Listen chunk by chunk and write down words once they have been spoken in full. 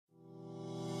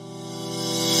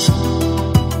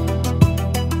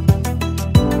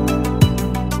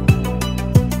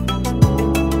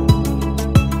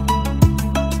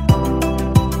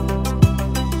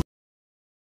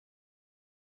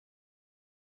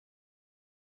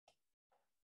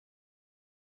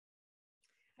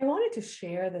I wanted to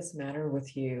share this matter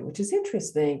with you, which is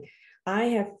interesting. I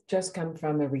have just come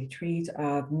from a retreat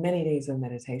of many days of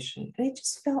meditation, and it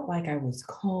just felt like I was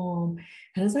calm.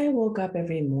 And as I woke up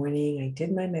every morning, I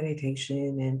did my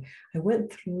meditation and I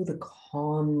went through the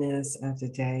calmness of the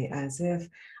day as if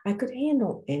I could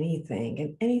handle anything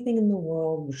and anything in the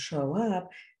world would show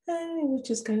up, and it would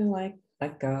just kind of like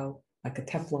let go, like a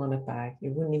Teflon effect.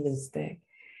 It wouldn't even stick.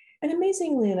 And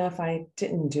amazingly enough, I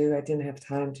didn't have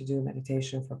time to do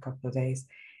meditation for a couple of days.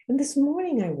 And this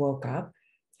morning I woke up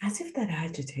as if that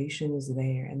agitation is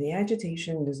there. And the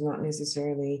agitation does not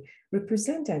necessarily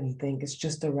represent anything, it's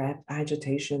just a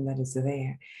agitation that is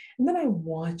there. And then I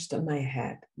watched my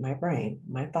head, my brain,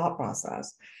 my thought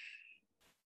process,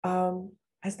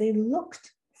 as they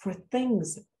looked for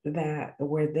things that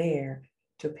were there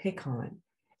to pick on,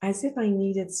 as if I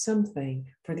needed something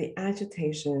for the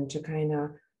agitation to kind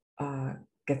of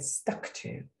get stuck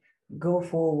to, go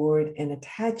forward and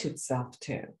attach itself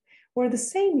to, where the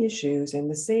same issues and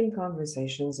the same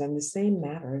conversations and the same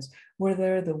matters were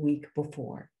there the week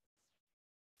before.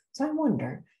 So I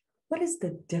wonder, what is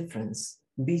the difference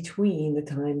between the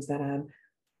times that I'm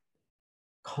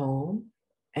calm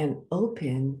and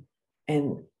open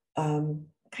and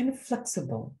kind of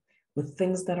flexible with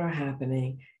things that are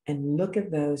happening and look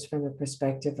at those from a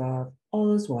perspective of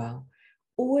all is well,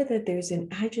 or that there's an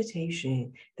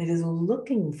agitation that is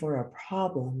looking for a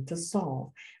problem to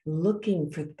solve,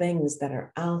 looking for things that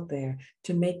are out there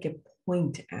to make a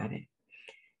point at it.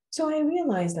 So I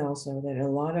realized also that a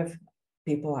lot of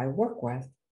people I work with,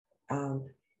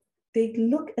 they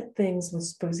look at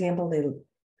things, for example, they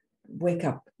wake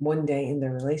up one day in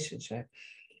their relationship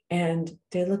and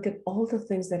they look at all the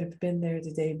things that have been there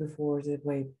the day before, the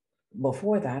way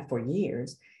before that for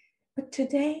years. But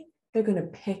today they're going to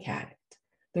pick at it.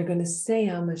 They're going to say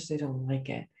how much they don't like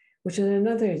it, which on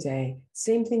another day,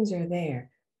 same things are there,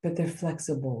 but they're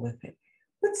flexible with it.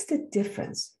 What's the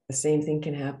difference? The same thing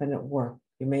can happen at work.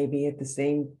 You may be at the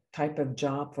same type of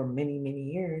job for many, many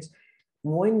years.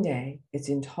 One day it's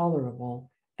intolerable.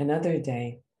 Another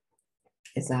day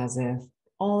it's as if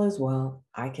all is well,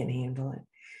 I can handle it.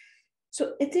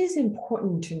 So it is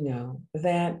important to know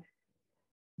that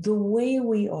the way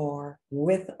we are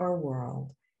with our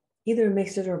world either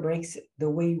makes it or breaks it. The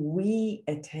way we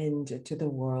attend to the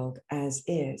world as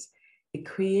is, it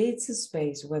creates a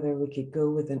space whether we could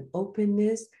go with an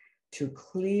openness to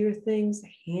clear things,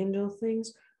 handle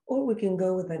things, or we can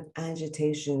go with an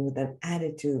agitation, with an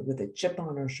attitude, with a chip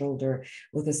on our shoulder,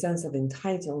 with a sense of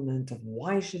entitlement of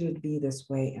why should it be this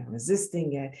way and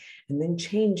resisting it, and then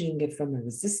changing it from a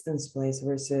resistance place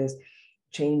versus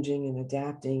changing and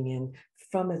adapting and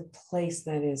from a place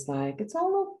that is like, it's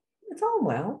all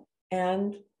well.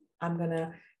 And I'm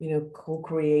gonna,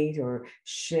 co-create or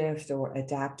shift or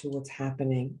adapt to what's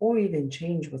happening or even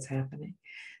change what's happening.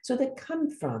 So they come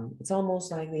from, it's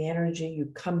almost like the energy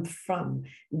you come from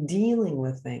dealing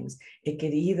with things. It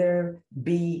could either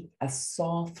be a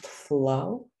soft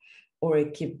flow or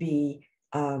it could be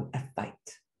a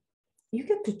fight. You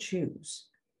get to choose.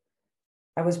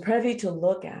 I was privy to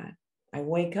look at, I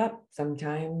wake up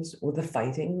sometimes with a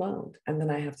fighting mode, and then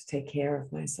I have to take care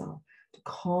of myself to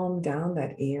calm down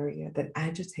that area, that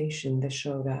agitation that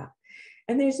showed up.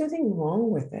 And there's nothing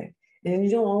wrong with it. And you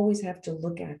don't always have to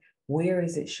look at where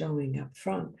is it showing up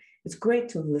from. It's great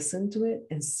to listen to it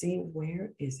and see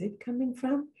where is it coming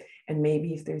from. And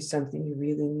maybe if there's something you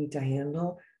really need to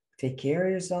handle, take care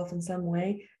of yourself in some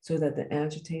way so that the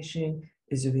agitation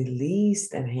is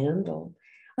released and handled.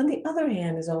 On the other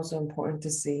hand, it's also important to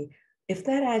see if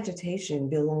that agitation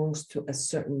belongs to a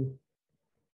certain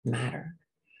matter.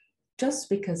 Just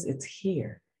because it's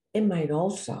here, it might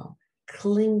also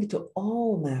cling to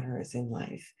all matters in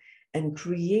life and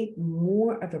create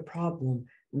more of a problem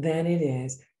than it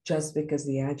is just because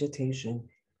the agitation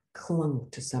clung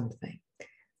to something.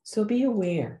 So be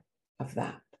aware of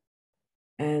that.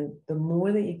 And the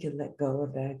more that you can let go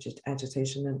of that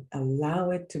agitation and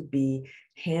allow it to be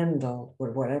handled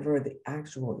or whatever the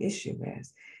actual issue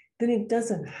is, then it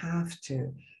doesn't have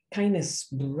to kind of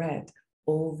spread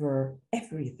over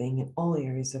everything in all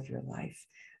areas of your life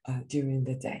during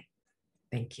the day.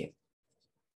 Thank you.